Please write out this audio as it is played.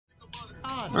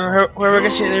Or whoever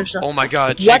gets it there. So. Oh my god,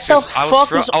 What the Chinksters,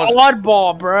 fuck is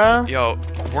oddball, bruh? Yo,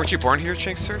 weren't you born here,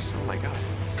 Chinksters? Oh my god.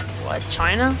 What,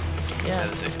 China? Yeah, Yeah.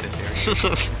 this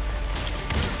area.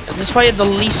 This is probably the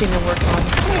leasing to work on.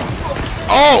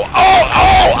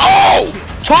 Oh!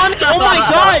 Tommy, oh my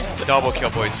god! Double kill,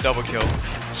 boys, double kill.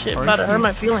 Shit, about to hurt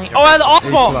my feeling. Oh, I have the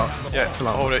oddball! Yeah,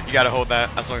 hold it. You gotta hold that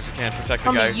as long as you can. Protect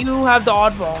the Tommy, guy. you have the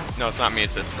oddball. No, it's not me,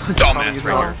 it's this dumbass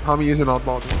right here. Tommy is an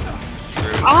oddball.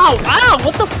 True. Ow, ow,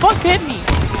 what the fuck hit me?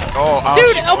 Oh, ouch.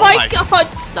 Dude, oh my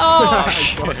god, stop!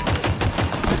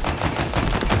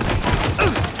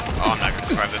 Oh, I'm not gonna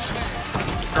survive this.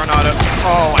 Granada.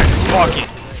 Oh my fucking.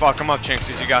 Fuck him up,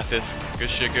 Chinksies. You got this. Good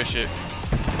shit, good shit.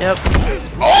 Yep.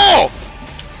 Oh!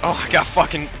 Oh, I got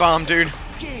fucking bombed, dude.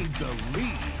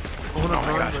 Oh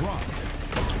my god.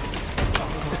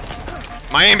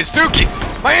 My aim is Snooki!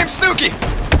 My aim's Snooki!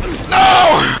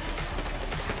 No!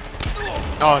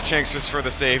 Oh, Chinksies for the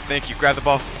save. Thank you. Grab the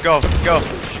ball. Go, go.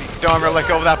 Don't ever let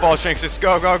go of that ball, Chinksies.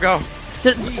 Go, go, go.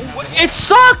 It's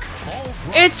stuck!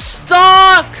 It's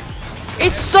stuck!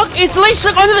 It's stuck! It's like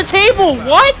stuck under the table!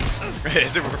 What?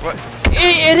 Is it what?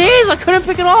 It is! I couldn't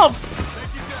pick it up!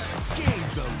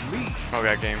 Oh,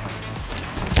 that game.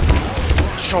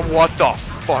 So what the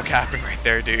fuck happened right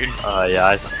there, dude? Yeah,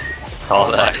 I saw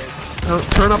that.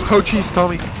 Turn up Cochise,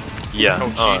 Tommy. Yeah. Oh,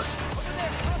 jeez.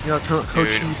 Yeah, turn up Dude,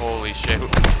 Cochise. holy shit.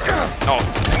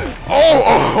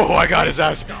 Oh, I got his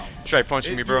ass. Try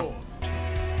punching me, bro.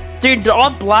 Dude, they're all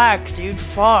black, dude.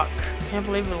 Fuck. Can't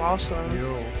believe we lost them.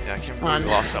 Yeah, I can't believe we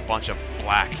lost a bunch of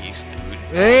blackies, dude.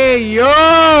 Hey,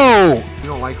 yo! You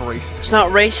don't like racism. It's not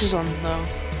racism, though.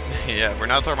 Yeah, we're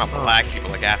not talking about black people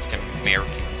like African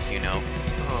Americans, you know.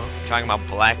 We're talking about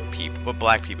black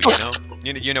people,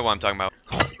 you know. You know what I'm talking about.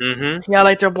 Mm-hmm. Yeah,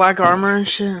 like their black armor and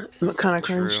shit. Kind of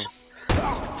cringe. True.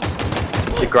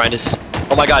 The grind is.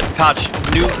 Oh my god, Koch.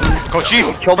 New.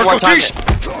 Cochise! Kill them one time.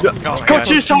 Oh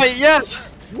Cochise, Tommy, yes!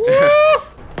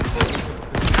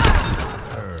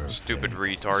 Stupid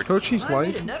retard. Cochise Remind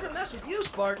me life? to never mess with you,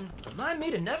 Spartan. Remind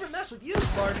me to never mess with you,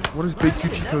 Spartan. What is Big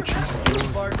Gucci Cochise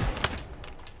doing?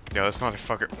 Yo, this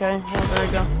motherfucker. Okay, well, there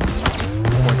you go.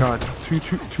 Oh my god.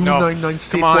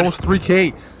 2996, come on. almost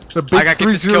 3K. The big I gotta get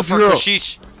this kill for 300.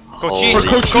 Cochise. Holy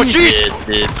Cochise! Cochise! shit,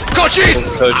 dude. Cochise!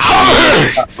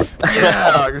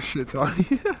 Yeah, good shit, Tommy.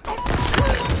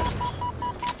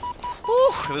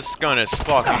 This gun is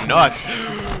fucking nuts.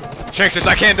 Chances,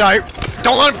 I can't die.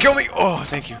 Don't let him kill me. Oh,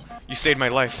 thank you. You saved my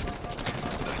life.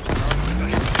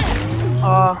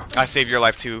 I saved your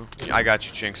life too. I got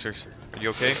you, Chinksers. Are you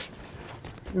okay?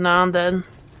 Nah, I'm dead.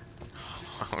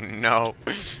 Oh no.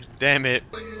 Damn it.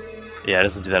 Yeah, it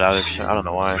doesn't do that either. I don't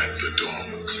know why.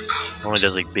 It only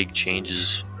does like big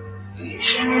changes.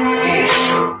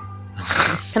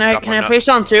 Can I place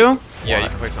on two? Yeah, you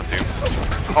can place on two.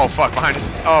 Oh fuck, behind us.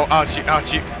 Oh, ouchie,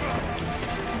 ouchie.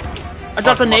 I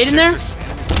dropped a nade in there?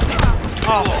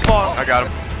 Oh fuck. I got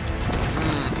him.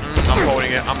 I'm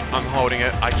holding it. I'm holding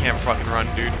it. I can't fucking run,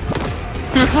 dude.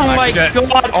 Oh my dead.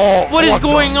 god. Oh, what is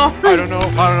going on? I don't know.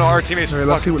 Our teammates Alright,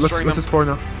 let's see. fucking destroying Let's them. explore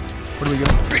now. What do we get?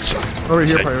 Bitch. Over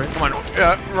here, Shit. probably, right? Come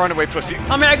on, run away, pussy.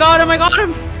 I mean, I got him, I got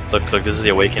him. Look, this is the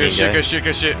awakening Good shit, guy. good shit,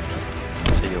 good shit.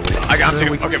 It's the awakening. I got Yeah,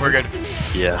 two. we can Okay, we're good.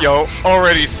 Yeah. Yo,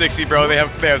 already 60, bro. They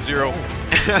have 0.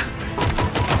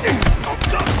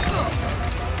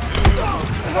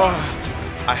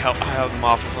 Oh, I held them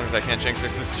off as long as I can,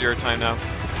 Jinxers. This is your time now.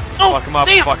 Oh, Fuck him up.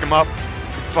 damn. Fuck him up.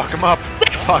 Fuck him up.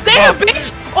 Fuck him Damn, up.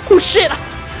 bitch! Oh shit!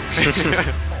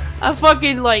 I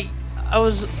fucking like,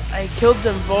 I killed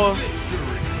them both.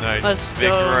 Nice. Let's Victory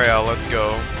go. Royale. Let's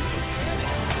go.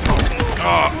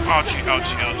 Oh, ouchie,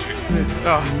 ouchie, ouchie.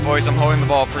 Oh, boys, I'm holding the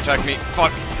ball. Protect me.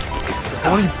 Fuck.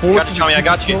 I got you, Tommy, I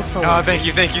got you. Oh, thank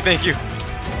you, thank you, thank you.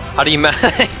 How do you match?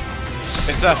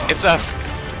 It's F. It's F.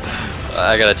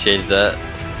 I gotta change that.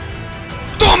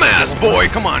 Dumbass boy,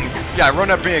 come on. Yeah, run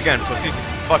up me again, pussy.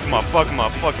 Fuck him up, fuck him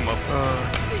up, fuck him up.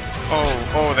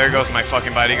 Oh, there goes my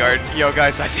fucking bodyguard. Yo,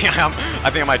 guys, I think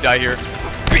I might die here.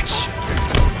 Bitch.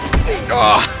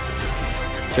 Oh.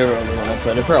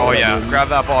 Oh yeah, grab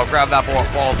that ball,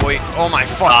 boy. Oh my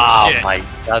fucking shit. Oh my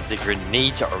god, the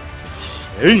grenades are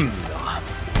insane.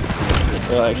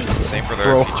 Same for the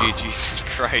Bro. RPG, Jesus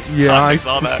Christ. Yeah, I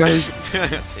saw that. this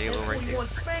That's Halo right there. One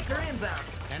spanker inbound.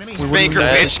 Spanker,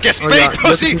 dead. bitch. Get Oh, yeah, spanked,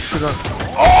 pussy. let's get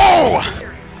Oh!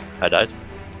 I died.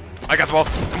 I got the ball.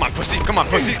 Come on, pussy. Come on,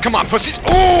 pussies. Come on, pussies.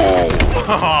 Oh!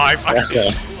 I fucking.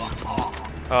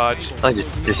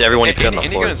 Just everyone you put on the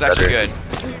Indie floor gun is actually better.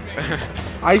 good.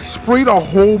 I sprayed a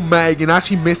whole mag and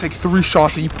actually missed like 3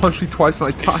 shots, and he punched me twice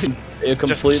and I died. It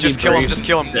completely Just kill him, breaks just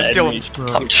kill him, just the kill him.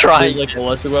 enemy. I'm trying. Like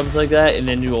electric weapons like that, and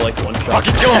then you will like one shot.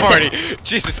 Fucking kill him already!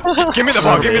 Jesus, give me the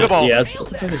ball, give me the ball. Yeah.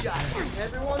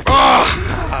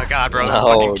 Oh god, bro, this No,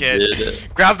 fucking kid. dude.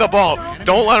 Grab the ball.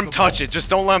 Don't let him touch it. Just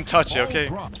don't let him touch it, okay?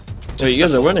 Wait, you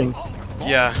guys are winning.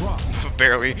 Yeah,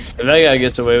 barely. If that guy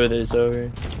gets away with it, it's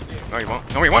over. No, he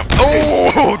won't. No, he won't.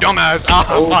 Oh, dumbass. Ah,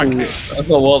 fuck.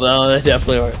 Oh, well, no, they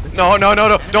definitely are. No, no, no,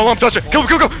 no. Don't let him touch it. Kill him,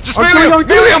 kill him. Just I'm melee him. doing it.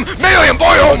 Melee him. Melee him,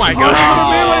 boy. Oh my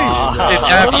god. It's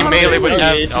F. You melee with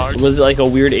F. dog. Was it like a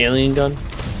weird alien gun?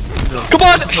 Come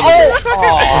on!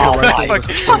 Oh! my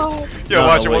Fuck. Yo, No,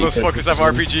 watch it. no, One of wait, those fuckers have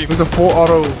RPG. There's a full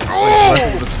auto.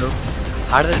 Oh!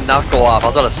 How did it not go off? I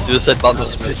was on a suicide bomb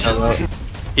those bitches.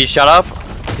 He shot up.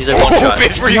 He's like one Oh, shot.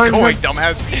 bitch, where you Behind going, him.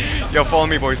 dumbass? Yo, follow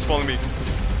me, boys. Follow me.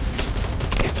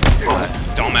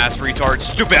 Dumbass retard.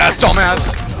 Stupid ass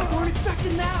dumbass. weren't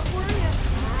expecting that, were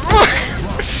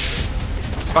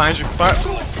ya? Behind you.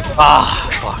 Ah,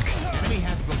 fuck.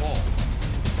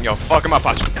 Yo, fuck him up,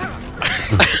 Pacho.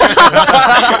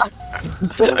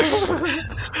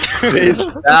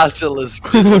 This basilisk.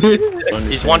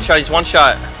 He's one shot. He's one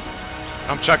shot.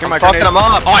 I'm chucking my fucking grenade. him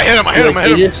up. Oh, I hit him. I hit him. I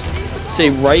hit They him. just say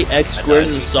right X squared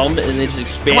is a sum, and they just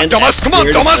expand. Come on, Thomas, X come on,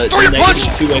 squared Thomas, to throw your punch!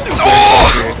 -2X squared.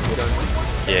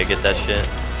 Oh! Yeah, get that shit.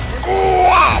 Oh,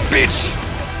 ah, bitch.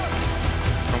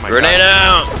 Oh my Grenade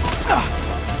god. out!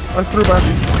 I threw back.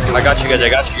 I got you guys. I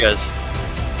got you guys.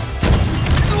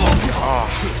 Oh,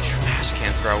 trash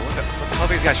cans, bro. What the hell are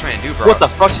these guys trying to do, bro? What the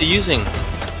fuck's he using?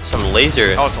 Some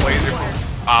laser. Oh, it's a laser.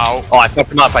 Ow. Oh, I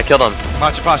fucked him up. I killed him.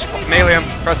 Pacho, Pacho. Melee him.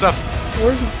 Press F.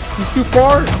 Where's he? He's too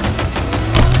far.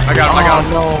 I got him. I got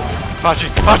him. No. Pachi,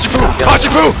 Pachi Poo! Pachi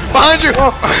Poo! Behind you!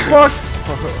 Oh, fuck.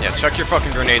 Yeah, chuck your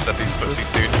fucking grenades at these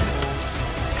pussies, dude.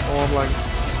 Oh, I'm like.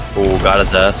 Oh, got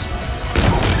his ass.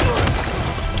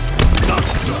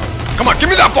 Come on, give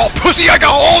me that ball, pussy! I got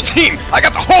a whole team! I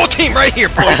got the whole team right here,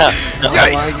 boys!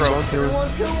 Yikes, bro.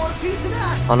 Everyone's gonna want a piece of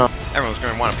that. Oh no. Everyone's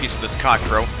gonna want a piece of this cock,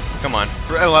 bro. Come on.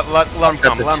 Let him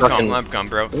come, let him come, let him come,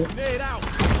 bro.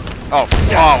 Oh,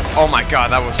 oh my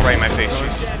god, that was right in my face,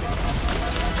 Jesus.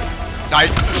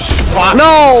 Fuck!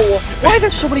 No! Why are there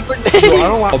so many grenades? I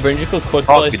don't like. I'll bring you a quick Fuck,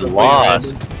 place we to put your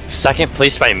lost. Second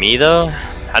place by me though.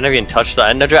 I never even touched that.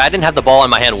 I didn't have the ball in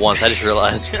my hand once. I just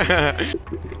realized.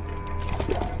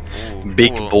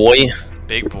 Big Cool. boy,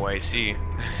 Big boy, see.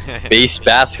 base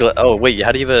basket. Oh wait,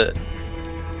 how do you have a?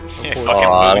 Yeah, Oh, I fucking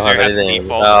don't loser, have that's anything.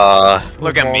 default.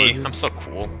 Look at me, I'm so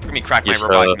cool. Let me crack my You're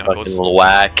robotic so knuckles. fucking little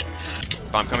whack.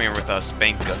 I'm coming here with a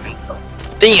spank gun.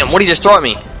 Damn! What did you just throw at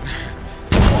me?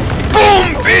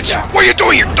 Boom, bitch! What are you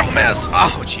doing, you dumbass?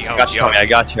 Oh, gee, oh, I got gee, you, Tommy. I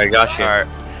got you. I got you. Alright,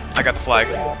 I got the flag.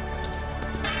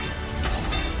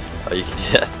 Oh, you can.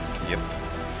 Yeah. Yep.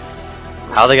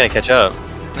 How are they gonna catch up?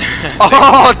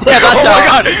 Oh damn! That's Oh my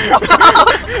out.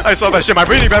 god! I saw that shit, my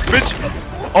breathing back, bitch!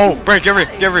 Oh, Brent, get rid.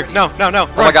 No, no, no.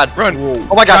 Run, Oh my god. Run.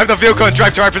 Oh my god. Drive the vehicle and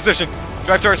drive to our position.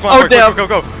 Drive to our spawn Oh, point. damn. Go,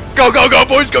 go, go. Go, go, go,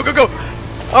 boys. Go, go, go.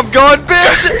 I'm going,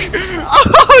 bitch!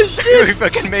 Oh We shit!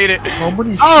 fucking made it. How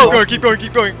many Oh! Keep going,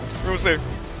 keep going. We're almost there.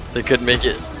 They couldn't make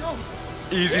it.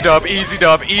 Easy dub, easy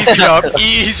dub, easy dub,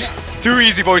 easy. Too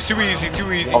easy, boys. Too easy,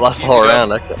 too easy. I lost the Easy whole dub.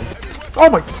 round. Okay. Oh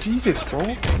my Jesus, bro.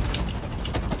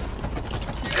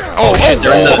 Oh, shit,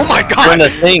 they're in the- oh my they're god. in the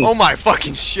thing. Oh my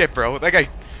fucking shit, bro. That guy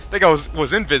was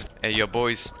invis. Hey, yo,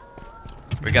 boys.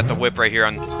 We got the whip right here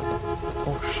on.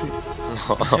 Oh shit.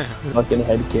 Fucking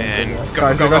head cannon. And go,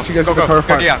 Guys, go, I go, got you guys go, with the go,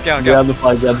 car go, yeah, yeah, yeah. Grab the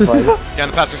flag, grab the flag. Get on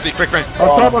the passenger seat, quick, Brent. On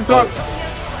top, on top.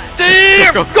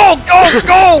 Damn! Go. Go!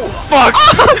 Go! Fuck!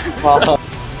 Oh,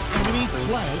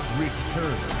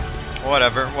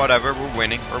 Whatever, we're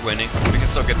winning, we can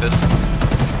still get this.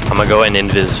 I'm gonna go and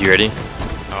invis. You ready?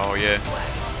 Oh, yeah.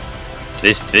 Do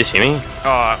they see me?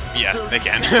 Yeah, they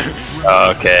can.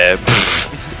 Okay.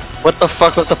 What the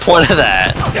fuck was the point of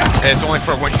that? It's only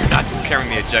for when you're not carrying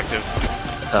the objective.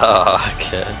 Oh,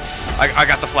 okay. I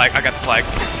got the flag,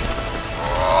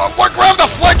 What, grab the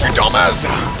flag, you dumbass!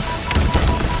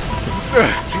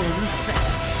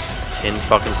 10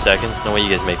 fucking seconds? No way you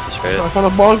guys make this, I right? found a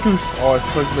mongoose. Oh,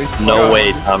 it's like late. No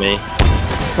way, Tommy.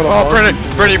 Oh, Brennan,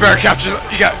 you better capture,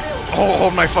 you got,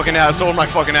 hold my fucking ass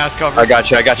cover. I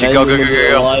got you, Go, go, go,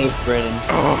 go. Life, Brandon.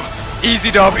 Oh, easy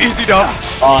dub.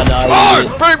 Oh, no.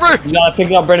 Oh, Brennan, You gotta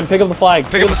pick it up, Brandon. Pick up the flag.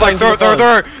 pick up the flag, throw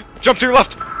it. Jump to your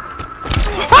left.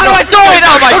 How do I throw it?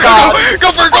 Oh my god!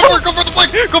 Go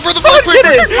for the flag, quick.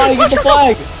 Get the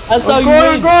flag. That's how you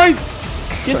win. Going.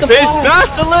 Get the It's flag.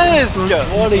 Basilisk!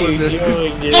 What are you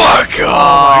doing, dude? Fuck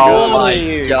off! Oh What my are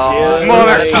you god. doing?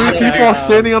 Motherfucker. Three people are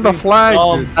standing on the flag.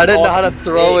 dude. I didn't know how to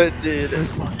throw it, dude.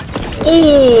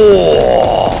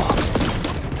 Oh!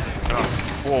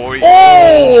 Boy.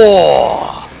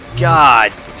 Oh!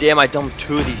 God damn, I dumped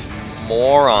 2 of these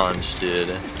morons, dude.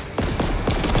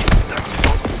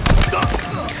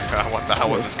 What the hell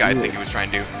was this guy think he was trying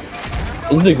to do?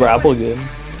 This is the grapple game.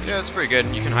 Yeah, it's pretty good.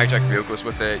 You can hijack vehicles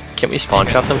with it. Can we spawn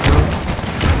trap them?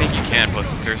 I think you can, but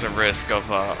there's a risk of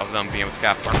them being able to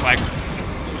capture our flag.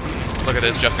 Look at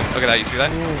this, Justin. Look at that. You see that?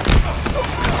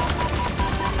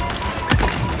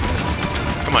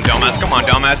 Come on, dumbass. Come on,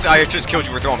 dumbass. I just killed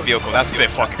you with throwing vehicle. That's a bit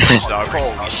fucking cringe, dog.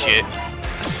 Holy shit.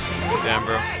 Damn,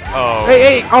 bro. Oh.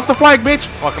 Hey, off the flag, bitch!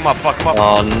 Fuck him up. Fuck him up.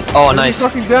 Oh, nice.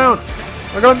 He's fucking down.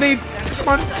 I got a nade. Come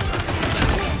on.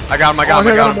 I got him. I got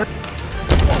him. I got him.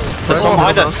 There's someone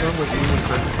behind us.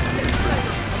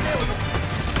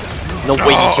 No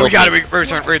way, he Oh, we killed got me. it.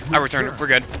 I returned. We're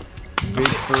good.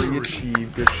 Victory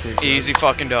achieved. Good shit. Easy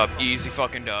fucking dub. Easy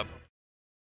fucking dub.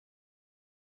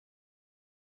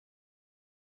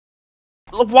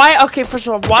 Why? Okay, first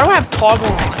of all, why do I have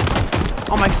toggle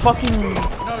on my fucking?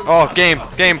 Oh, game.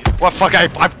 What fuck?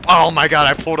 Oh my god,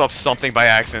 I pulled up something by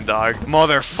accident, dog.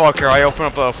 Motherfucker, I opened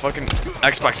up a fucking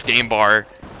Xbox game bar.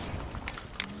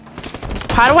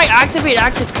 How do I activate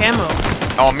active camo?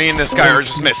 Oh, me and this guy are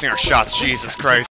just missing our shots. Jesus Christ.